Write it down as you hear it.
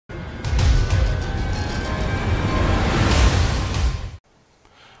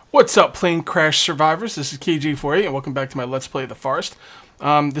What's up, plane crash survivors? This is KJ48, and welcome back to my Let's Play of the Forest.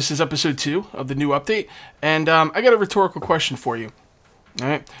 This is episode 2 of the new update, and I got a rhetorical question for you. All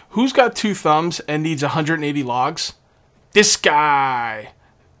right, who's got 2 thumbs and needs 180 logs? This guy.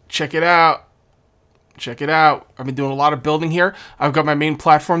 Check it out. Check it out. I've been doing a lot of building here. I've got my main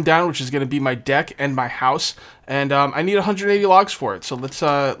platform down, which is going to be my deck and my house, and I need 180 logs for it. So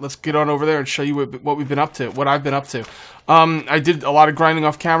let's get on over there and show you what we've been up to, what I've been up to. I did a lot of grinding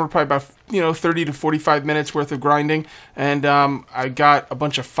off camera, probably about 30 to 45 minutes worth of grinding, and I got a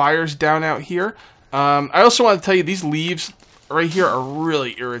bunch of fires down out here. I also want to tell you these leaves right here are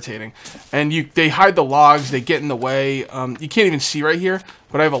really irritating, and they hide the logs, they get in the way. You can't even see right here,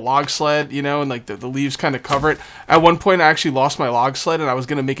 but I have a log sled, and like the leaves kind of cover it. At one point I actually lost my log sled and I was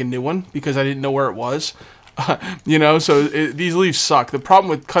going to make a new one because I didn't know where it was. So these leaves suck. The problem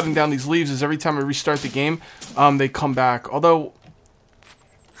with cutting down these leaves is every time I restart the game, they come back. Although,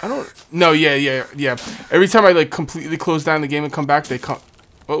 I don't... No, yeah. Every time I, like, completely close down the game and come back, they come...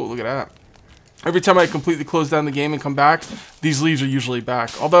 Oh, look at that. Every time I completely close down the game and come back, these leaves are usually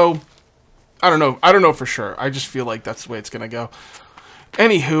back. Although, I don't know. I don't know for sure. I just feel like that's the way it's gonna go.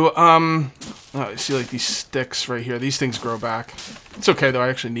 Anywho, I see, like, these sticks right here. These things grow back. It's okay, though. I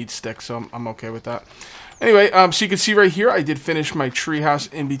actually need sticks, so I'm okay with that. Anyway, so you can see right here, I did finish my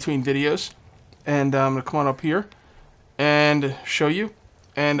treehouse in between videos. And I'm going to come on up here and show you.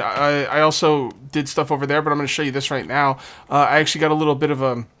 And I also did stuff over there, but I'm going to show you this right now. I actually got a little bit of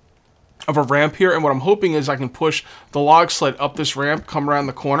a ramp here, and what I'm hoping is I can push the log sled up this ramp, come around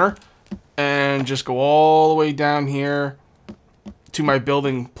the corner, and just go all the way down here to my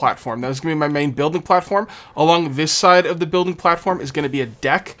building platform. That's going to be my main building platform. Along this side of the building platform is going to be a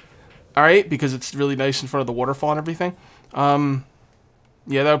deck. Alright, because it's really nice in front of the waterfall and everything.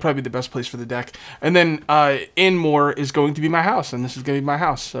 Yeah, that would probably be the best place for the deck. And then in more is going to be my house, and this is going to be my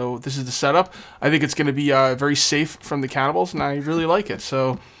house. So this is the setup. I think it's going to be very safe from the cannibals, and I really like it.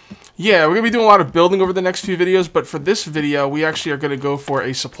 So yeah, we're going to be doing a lot of building over the next few videos, but for this video, we actually are going to go for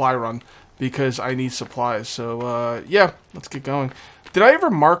a supply run because I need supplies. So yeah, let's get going. Did I ever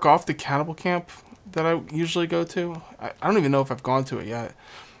mark off the cannibal camp that I usually go to? I don't even know if I've gone to it yet.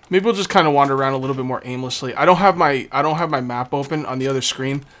 Maybe we'll just kind of wander around a little bit more aimlessly. I don't have my map open on the other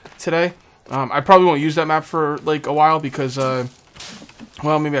screen today. I probably won't use that map for like a while because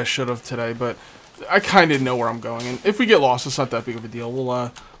well, maybe I should have today, but I kind of know where I'm going, and if we get lost, it's not that big of a deal.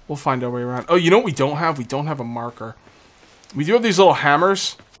 We'll find our way around. Oh, you know what we don't have? We don't have a marker. We do have these little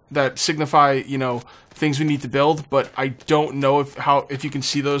hammers that signify, things we need to build, but I don't know if you can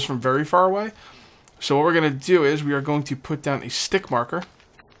see those from very far away. So what we're going to do is we are going to put down a stick marker.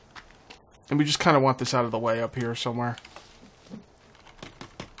 And we just kind of want this out of the way up here somewhere.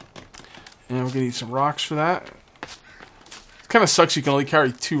 And we're going to need some rocks for that. It kind of sucks you can only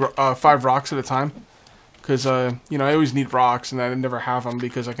carry 5 rocks at a time. Because, I always need rocks, and I never have them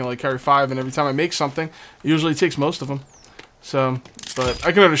because I can only carry 5. And every time I make something, it usually takes most of them. So, but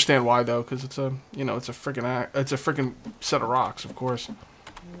I can understand why, though, because it's a, it's a freaking set of rocks, of course.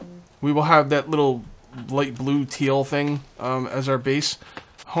 We will have that little light blue teal thing as our base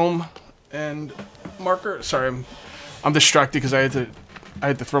home. And marker. Sorry, I'm distracted because I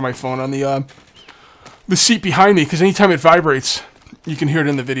had to throw my phone on the seat behind me because anytime it vibrates, you can hear it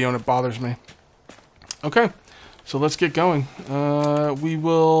in the video and it bothers me. Okay, so let's get going. We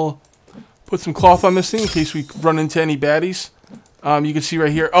will put some cloth on this thing in case we run into any baddies. You can see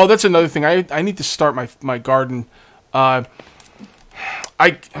right here. Oh, that's another thing. I need to start my garden. I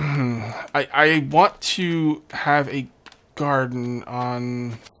want to have a garden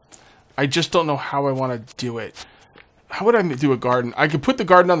on. I just don't know how I want to do it. How would I do a garden? I could put the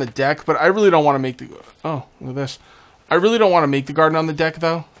garden on the deck, but I really don't want to make the... Oh, look at this. I really don't want to make the garden on the deck,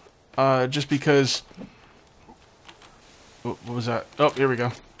 though. Just because... Oh, what was that? Oh, here we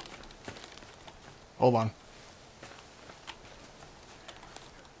go. Hold on.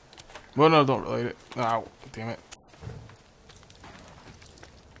 Well, no, don't relate it. Oh, damn it.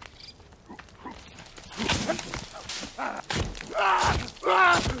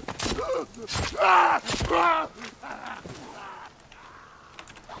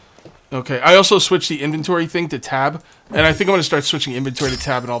 Okay, I also switched the inventory thing to tab, and I think I'm going to start switching inventory to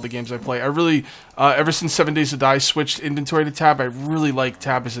tab in all the games I play. I really, ever since 7 Days to Die switched inventory to tab, I really like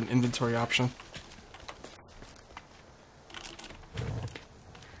tab as an inventory option.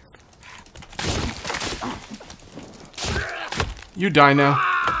 You die now.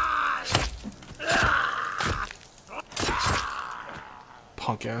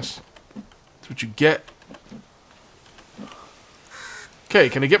 Punk ass. That's what you get. Okay,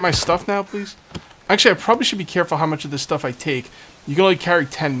 can I get my stuff now, please? Actually, I probably should be careful how much of this stuff I take. You can only carry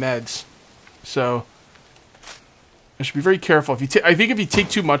 10 meds. So, I should be very careful. If you I think if you take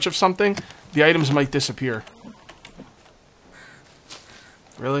too much of something, the items might disappear.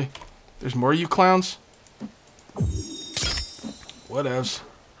 Really? There's more of you clowns? Whatevs.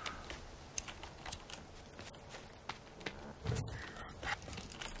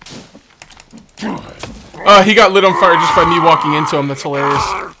 He got lit on fire just by me walking into him. That's hilarious.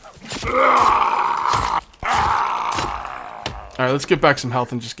 Alright, let's get back some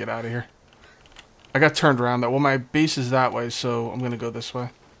health and just get out of here. I got turned around. Well, my base is that way, so I'm going to go this way.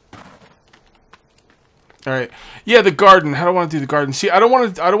 Alright. Yeah, the garden. How do I want to do the garden? See, I don't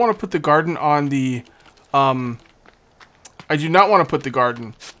want to put the garden on the... I do not want to put the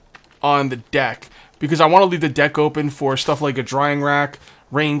garden on the deck, because I want to leave the deck open for stuff like a drying rack,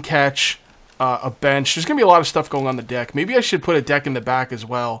 rain catch, a bench. There's going to be a lot of stuff going on the deck. Maybe I should put a deck in the back as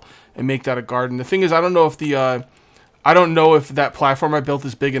well and make that a garden. The thing is, I don't know if the I don't know if that platform I built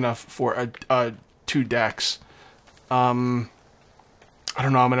is big enough for 2 decks. I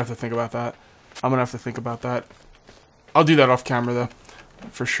don't know. I'm going to have to think about that. I'll do that off camera though,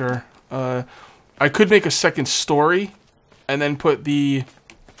 for sure. I could make a second story and then put the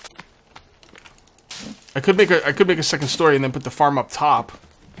I could make a second story and then put the farm up top.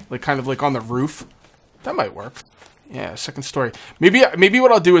 Like, kind of like on the roof. That might work. Yeah, second story. Maybe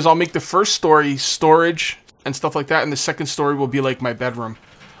what I'll do is I'll make the first story storage and stuff like that, and the second story will be like my bedroom.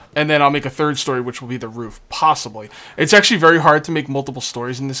 And then I'll make a third story, which will be the roof. Possibly. It's actually very hard to make multiple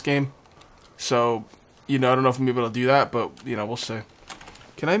stories in this game. So, you know, I don't know if I'm able to do that, but, you know, we'll see.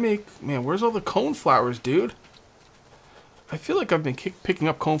 Can I make... Man, where's all the coneflowers, dude? I feel like I've been picking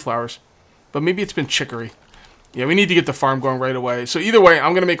up coneflowers. But maybe it's been chicory. Yeah, we need to get the farm going right away. So either way,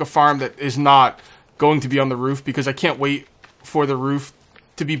 I'm going to make a farm that is not going to be on the roof, because I can't wait for the roof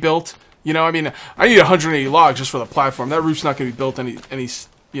to be built. You know, I mean, I need 180 logs just for the platform. That roof's not going to be built any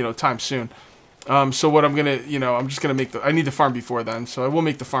you know, time soon. So what I'm going to, you know, I'm just going to make the... I need the farm before then, so I will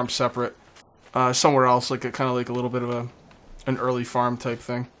make the farm separate. Somewhere else, like kind of like a little bit of an early farm type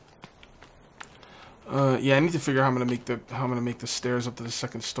thing. Yeah, I need to figure out how I'm gonna make the stairs up to the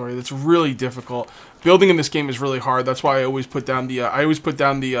second story. That's really difficult. Building in this game is really hard. That's why I always put down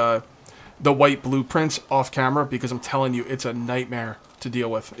the white blueprints off camera, because I'm telling you, it's a nightmare to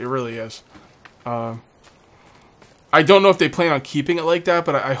deal with. It really is. I don't know if they plan on keeping it like that,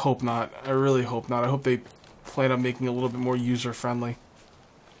 but I hope not. I really hope not. I hope they plan on making it a little bit more user friendly.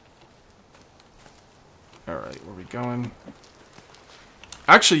 All right, where are we going?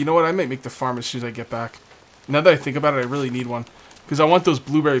 Actually, you know what? I might make the farm as soon as I get back. Now that I think about it, I really need one. Because I want those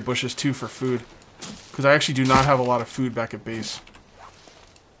blueberry bushes, too, for food. Because I actually do not have a lot of food back at base.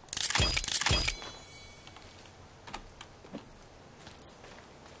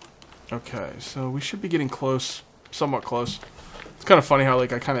 Okay, so we should be getting close. Somewhat close. It's kind of funny how,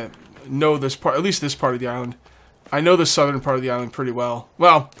 like, I kind of know this part, at least this part of the island. I know the southern part of the island pretty well.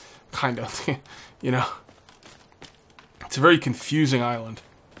 Well, kind of. You know. It's a very confusing island.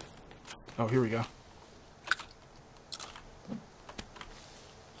 Oh, here we go.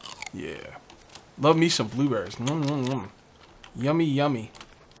 Yeah. Love me some blueberries. Yummy, yummy.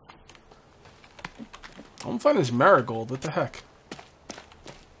 I'm finding this marigold. What the heck?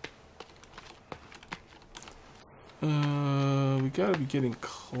 We gotta be getting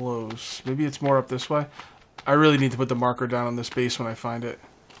close. Maybe it's more up this way. I really need to put the marker down on this base when I find it.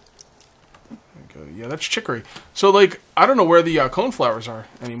 There we go. Yeah, that's chicory. So, like, I don't know where the coneflowers are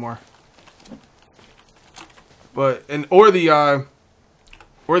anymore. But, or the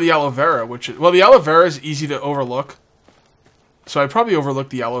aloe vera, which is, well, the aloe vera is easy to overlook. So I probably overlooked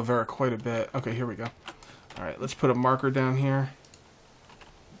the aloe vera quite a bit. Okay, here we go. All right, let's put a marker down here.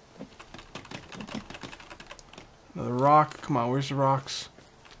 Another rock. Come on, where's the rocks?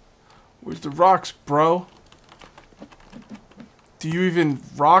 Where's the rocks, bro? Do you even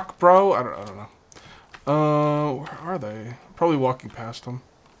rock, bro? I don't know. Where are they? Probably walking past them.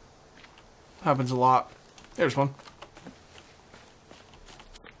 Happens a lot. There's one.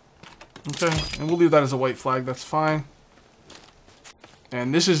 Okay, and we'll leave that as a white flag. That's fine.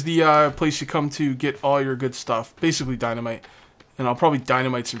 And this is the place you come to get all your good stuff. Basically dynamite. And I'll probably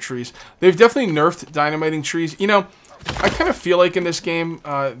dynamite some trees. They've definitely nerfed dynamiting trees. You know, I kind of feel like in this game,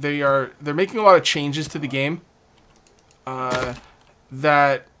 they're making a lot of changes to the game.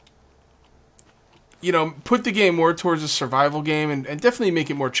 That, you know, put the game more towards a survival game and definitely make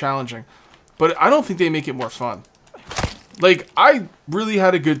it more challenging. But I don't think they make it more fun. Like, I really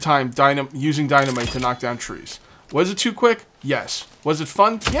had a good time using dynamite to knock down trees. Was it too quick? Yes. Was it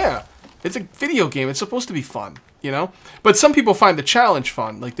fun? Yeah. It's a video game. It's supposed to be fun, you know? But some people find the challenge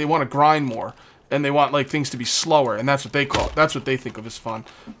fun. Like, they want to grind more. and they want like things to be slower, and that's what they call it. That's what they think of as fun.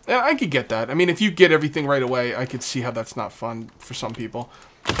 And I could get that. I mean, if you get everything right away, I could see how that's not fun for some people.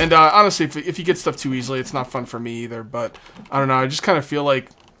 And honestly, if you get stuff too easily, it's not fun for me either. But I don't know. I just kind of feel like,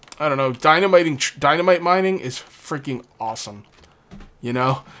 I don't know, dynamite mining is freaking awesome. You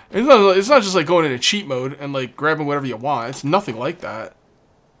know, it's not just like going into cheat mode and like grabbing whatever you want. It's nothing like that.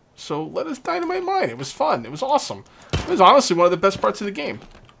 So let us dynamite mine. It was fun. It was awesome. It was honestly one of the best parts of the game.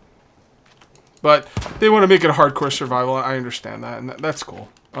 But they want to make it a hardcore survival. I understand that, and that's cool.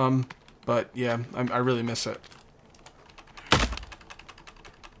 But yeah, I really miss it.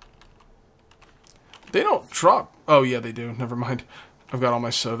 They don't drop. Oh yeah, they do. Never mind. I've got all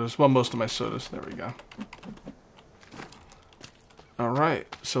my sodas. Well, most of my sodas. There we go. All right.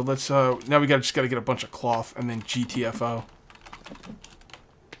 So let's. Now we just got to get a bunch of cloth and then GTFO.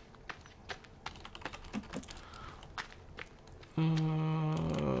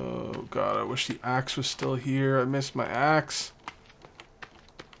 Oh god, I wish the axe was still here. I missed my axe.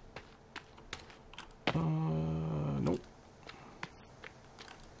 Nope.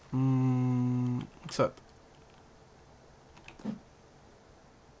 What's that?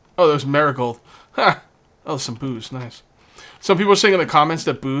 Oh, there's marigold. Ha! Oh, some booze. Nice. Some people are saying in the comments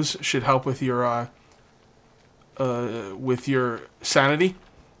that booze should help with your sanity.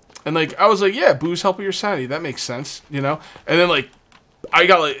 And like I was like, yeah, booze help with your sanity. That makes sense, you know. And then like, I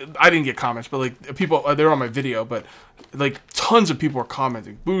didn't get comments, but like people, they're on my video, but like tons of people were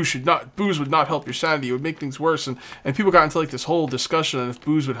commenting, booze would not help your sanity. It would make things worse. And people got into like this whole discussion on if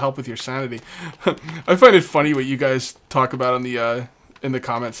booze would help with your sanity. I find it funny what you guys talk about on the in the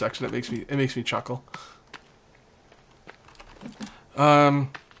comment section. It makes me chuckle.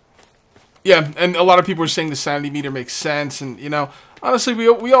 Yeah, and a lot of people are saying the sanity meter makes sense, and you know, honestly,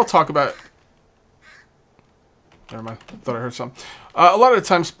 we all talk about. Never mind. Thought I heard something. A lot of the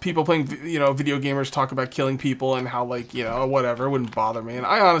times, people playing, you know, video gamers talk about killing people and how, like, you know, whatever, it wouldn't bother me. And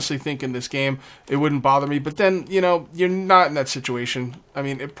I honestly think in this game, it wouldn't bother me. But then, you know, you're not in that situation. I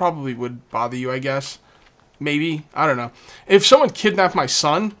mean, it probably would bother you, I guess. Maybe. I don't know. If someone kidnapped my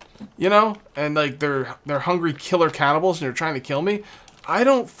son, you know, and, like, they're hungry killer cannibals and they're trying to kill me, I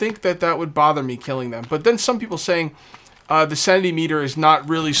don't think that would bother me killing them. But then some people saying the sanity meter is not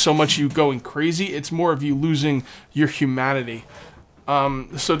really so much you going crazy. It's more of you losing your humanity.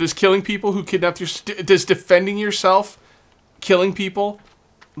 So does killing people who kidnapped does defending yourself, killing people,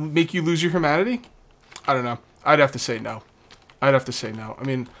 make you lose your humanity? I don't know. I'd have to say no. I'd have to say no. I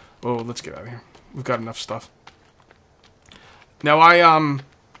mean, oh, let's get out of here. We've got enough stuff. Now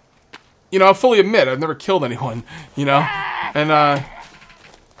you know, I'll fully admit I've never killed anyone, you know, and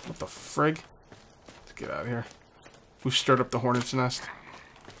what the frig? Let's get out of here. Who stirred up the hornet's nest?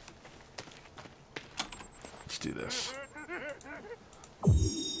 Let's do this.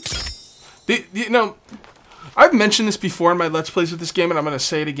 You know, I've mentioned this before in my Let's Plays with this game, and I'm going to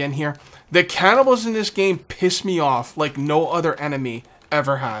say it again here. The cannibals in this game piss me off like no other enemy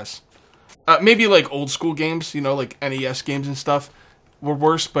ever has. Maybe like old school games, you know, like NES games and stuff were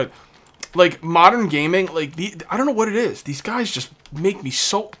worse, but like modern gaming, like I don't know what it is. These guys just make me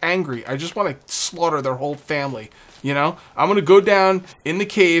so angry. I just want to slaughter their whole family. You know, I'm gonna go down in the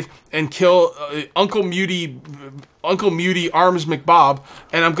cave and kill Uncle Muty Arms McBob,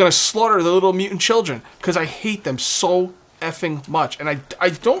 and I'm gonna slaughter the little mutant children because I hate them so effing much, and I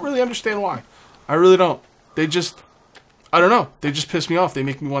don't really understand why. I really don't. They just, I don't know. They just piss me off. They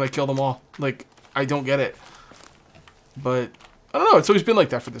make me want to kill them all. Like, I don't get it. But I don't know. It's always been like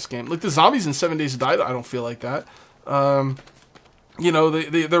that for this game. Like the zombies in 7 Days to Die, I don't feel like that. You know,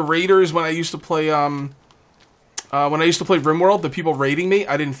 the raiders when I used to play RimWorld, the people raiding me,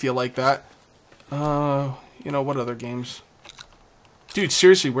 I didn't feel like that. You know, what other games? Dude,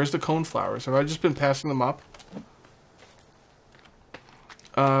 seriously, where's the coneflowers? Have I just been passing them up?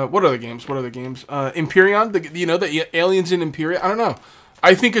 What other games? What other games? Empyrean, you know, the aliens in Empyrean. I don't know.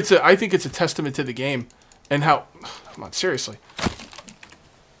 I think it's a testament to the game and how. Come on, seriously.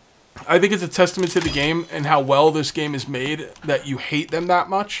 I think it's a testament to the game and how well this game is made that you hate them that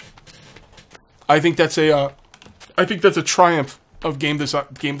much. I think that's a triumph of game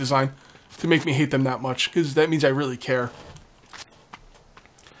design to make me hate them that much, because that means I really care.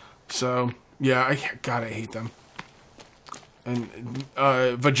 So yeah, I hate them. And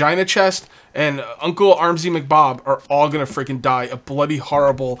Vagina Chest and Uncle Armsy McBob are all gonna freaking die a bloody,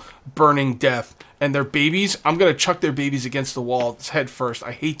 horrible, burning death. And their babies, I'm gonna chuck their babies against the wall head first.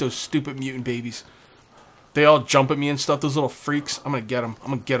 I hate those stupid mutant babies. They all jump at me and stuff. Those little freaks. I'm gonna get them.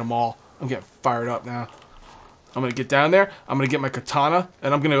 I'm gonna get them all. I'm getting fired up now. I'm gonna get down there. I'm gonna get my katana,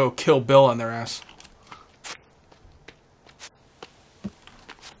 and I'm gonna go kill Bill on their ass.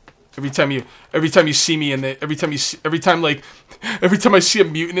 Every time you see me in the, every time I see a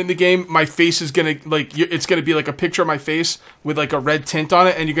mutant in the game, my face is gonna, like, it's gonna be like a picture of my face with like a red tint on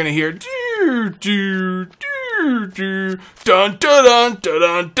it, and you're gonna hear doo doo doo doo dun dun dun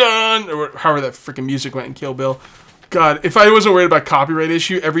dun dun, or however that freaking music went in Kill Bill. God, if I wasn't worried about copyright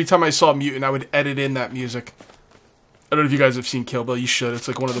issue, every time I saw a mutant, I would edit in that music. I don't know if you guys have seen Kill Bill. You should. It's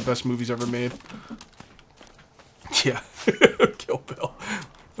like one of the best movies ever made. Yeah. Kill Bill.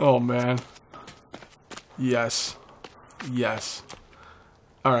 Oh, man. Yes. Yes.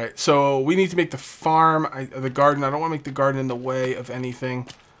 Alright, so we need to make the farm, the garden. I don't want to make the garden in the way of anything.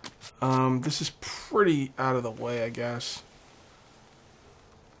 This is pretty out of the way, I guess.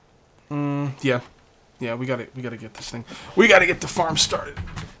 Yeah. Yeah, we gotta get this thing. We gotta get the farm started.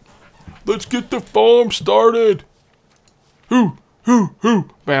 Let's get the farm started. Who?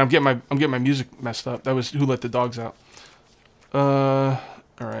 Man, I'm getting my music messed up. That was Who Let the Dogs Out.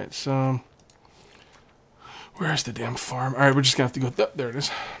 Alright, so where's the damn farm? Alright, we're just gonna have to go. There it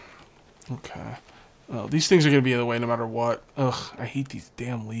is. Okay. Oh, these things are gonna be in the way no matter what. Ugh, I hate these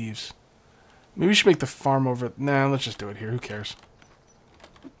damn leaves. Maybe we should make the farm over. Nah, let's just do it here. Who cares?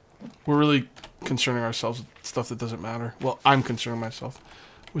 We're really concerning ourselves with stuff that doesn't matter. Well, I'm concerning myself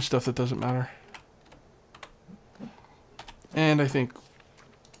with stuff that doesn't matter. And I think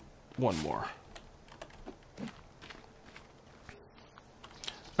one more.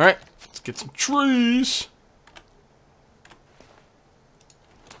 Alright, let's get some trees.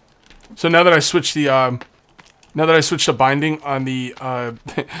 So now that I switched the binding on the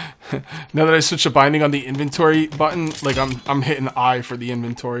now that I switched the binding on the inventory button, like I'm hitting I for the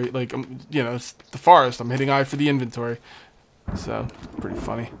inventory. Like you know, it's the forest. I'm hitting I for the inventory. So pretty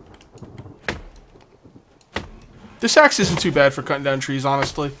funny. This axe isn't too bad for cutting down trees,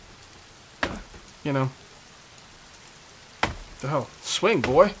 honestly. You know. The hell? Swing,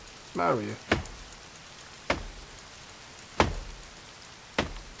 boy. What's the matter with you?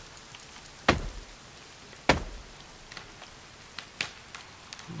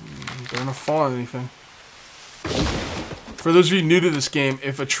 Better not fall on anything. For those of you new to this game,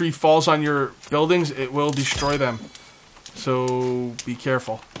 if a tree falls on your buildings, it will destroy them. So be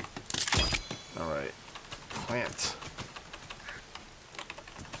careful. Alright. Plant.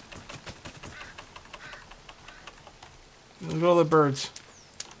 Look at all the birds.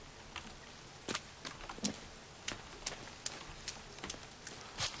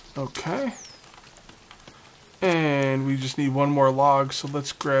 Okay. And we just need one more log, so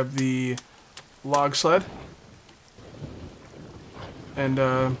let's grab the log sled. And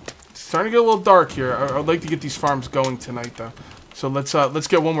it's starting to get a little dark here. I'd like to get these farms going tonight, though. So let's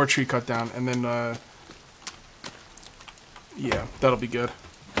get one more tree cut down, and then yeah, that'll be good.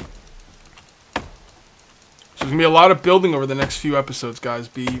 So there's gonna be a lot of building over the next few episodes, guys.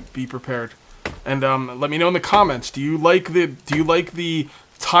 Be prepared, and let me know in the comments. Do you like the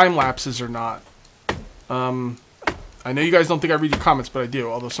time lapses or not? I know you guys don't think I read your comments, but I do.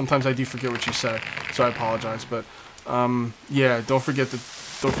 Although sometimes I do forget what you say, so I apologize. But yeah, don't forget.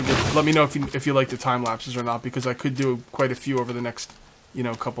 Let me know if you like the time lapses or not, because I could do quite a few over the next, you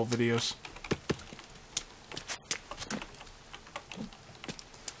know, couple videos.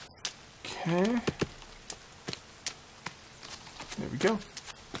 Okay. There we go.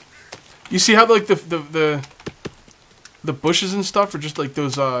 You see how like the bushes and stuff are just like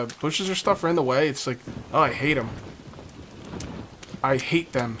those bushes or stuff are in the way? It's like, oh, I hate them. I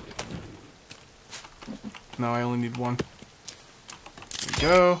hate them. No, I only need one. There we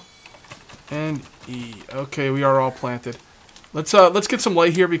go. And E. Okay, we are all planted. Let's get some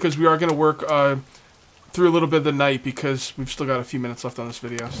light here, because we are gonna work through a little bit of the night, because we've still got a few minutes left on this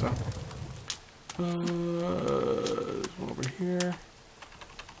video. So there's one over here.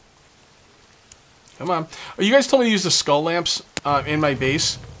 Come on. Oh, you guys told me to use the skull lamps in my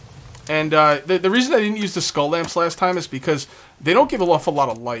base. And the reason I didn't use the skull lamps last time is because they don't give off a lot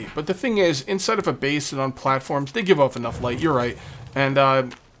of light. But the thing is, inside of a base and on platforms, they give off enough light. You're right. And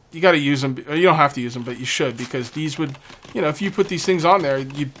you got to use them. You don't have to use them, but you should, because these would, you know, if you put these things on there,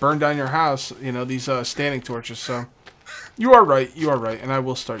 you'd burn down your house, you know, these standing torches. So you are right. You are right. And I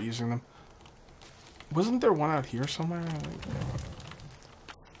will start using them. Wasn't there one out here somewhere?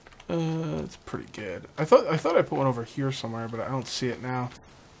 It's pretty good. I thought I put one over here somewhere, but I don't see it now.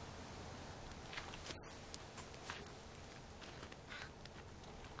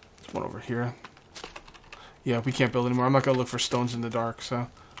 There's one over here. Yeah, we can't build anymore. I'm not gonna look for stones in the dark, so.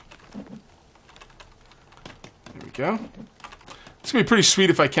 There we go. It's gonna be pretty sweet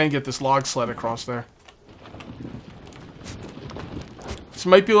if I can get this log sled across there. This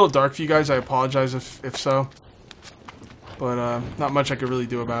might be a little dark for you guys. I apologize if so. but not much I could really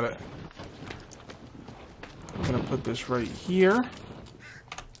do about it. I'm gonna put this right here.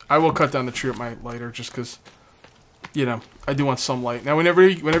 I will cut down the tree with my lighter just because, you know, I do want some light. Now, whenever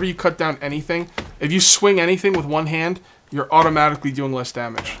you cut down anything, if you swing anything with one hand, you're automatically doing less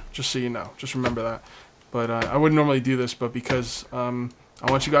damage. Just so you know. Just remember that. But I wouldn't normally do this, but because I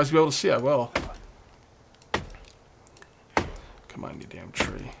want you guys to be able to see, I will. Come on, you damn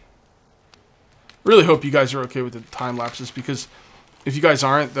tree. Really hope you guys are okay with the time lapses, because if you guys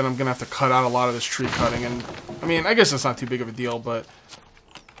aren't, then I'm going to have to cut out a lot of this tree cutting. And, I mean, I guess that's not too big of a deal, but,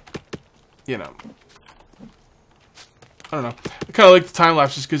 you know. I don't know. I kind of like the time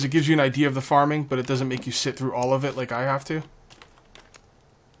lapses because it gives you an idea of the farming, but it doesn't make you sit through all of it like I have to.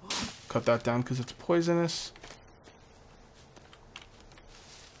 Cut that down because it's poisonous.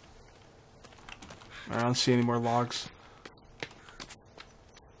 I don't see any more logs.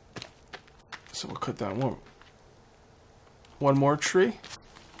 So we'll cut down one more tree.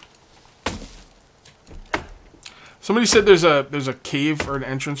 Somebody said there's a cave or an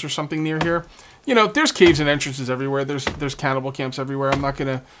entrance or something near here. You know, there's caves and entrances everywhere. There's cannibal camps everywhere. I'm not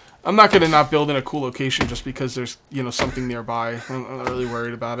gonna not build in a cool location just because there's, you know, something nearby. I'm not really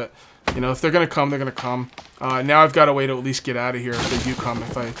worried about it. You know, if they're gonna come, they're gonna come. Now I've got a way to at least get out of here if they do come.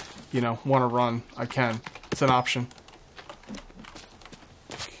 If I, you know, want to run, I can. It's an option.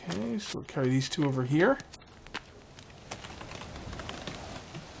 Okay, so we'll carry these two over here.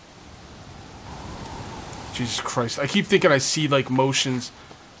 Jesus Christ! I keep thinking I see like motions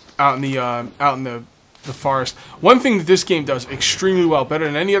out in the forest. One thing that this game does extremely well, better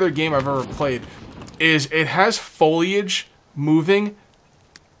than any other game I've ever played, is it has foliage moving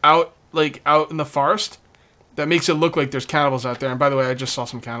out in the forest that makes it look like there's cannibals out there. And by the way, I just saw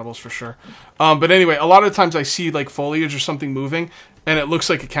some cannibals for sure. But anyway, a lot of times I see like foliage or something moving, and it looks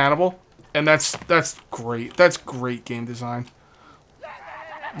like a cannibal, and that's great. That's great game design.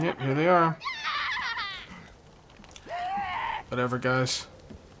 Yep, here they are. Whatever, guys.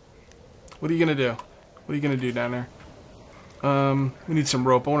 What are you gonna do? What are you gonna do down there? We need some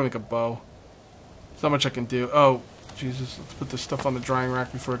rope. I want to make a bow. There's not much I can do. Oh, Jesus. Let's put this stuff on the drying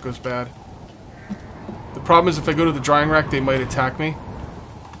rack before it goes bad. The problem is if I go to the drying rack, they might attack me.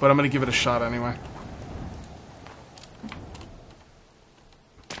 But I'm gonna give it a shot anyway.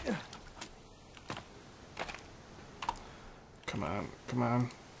 Come on. Come on.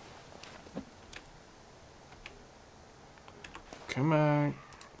 Come on.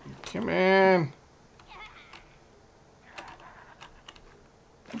 Come on.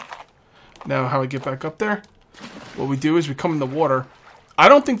 Now, how I get back up there? What we do is we come in the water. I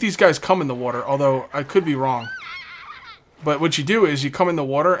don't think these guys come in the water, although I could be wrong. But what you do is you come in the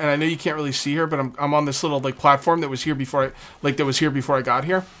water, and I know you can't really see here, but I'm on this little like platform that was here before I got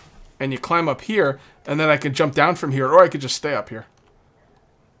here, and you climb up here, and then I can jump down from here, or I could just stay up here.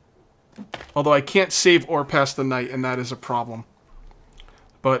 Although I can't save or pass the night, and that is a problem.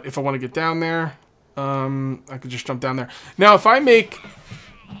 But if I want to get down there, I could just jump down there. Now, if I make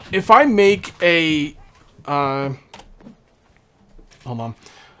a, hold on.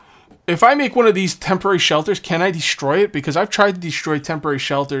 If I make one of these temporary shelters, can I destroy it? Because I've tried to destroy temporary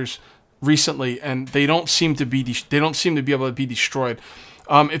shelters recently, and they don't seem to be able to be destroyed.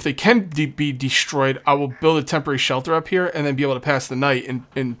 If they can be destroyed, I will build a temporary shelter up here and then be able to pass the night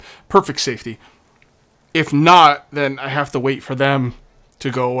in perfect safety. If not, then I have to wait for them to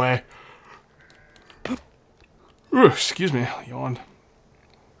go away. Ooh, excuse me, I yawned.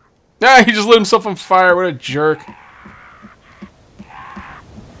 Ah, he just lit himself on fire. What a jerk.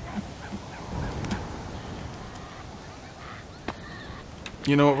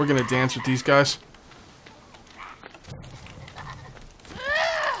 You know what? We're gonna dance with these guys.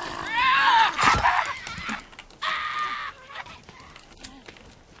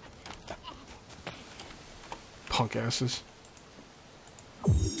 Punk asses.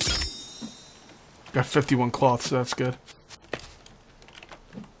 Got 51 cloth, so that's good.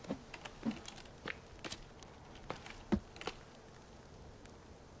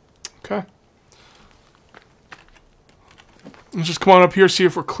 Okay. Let's just come on up here, see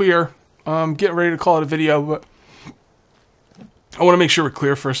if we're clear. Getting ready to call it a video, but I want to make sure we're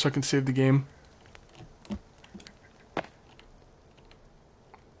clear first so I can save the game.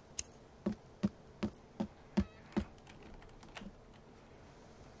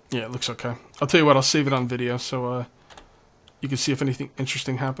 Yeah, it looks okay. I'll tell you what, I'll save it on video so you can see if anything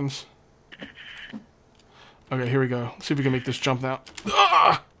interesting happens. Okay, here we go. Let's see if we can make this jump now.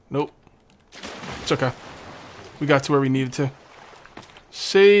 Ah! Nope. It's okay. We got to where we needed to.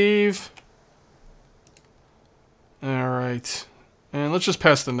 Save. Alright. And let's just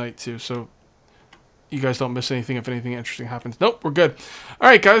pass the night too, so you guys don't miss anything if anything interesting happens. Nope, we're good. All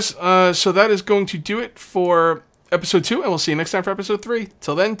right, guys. So that is going to do it for episode 2, and we'll see you next time for episode 3.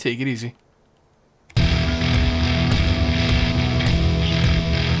 Till then, take it easy.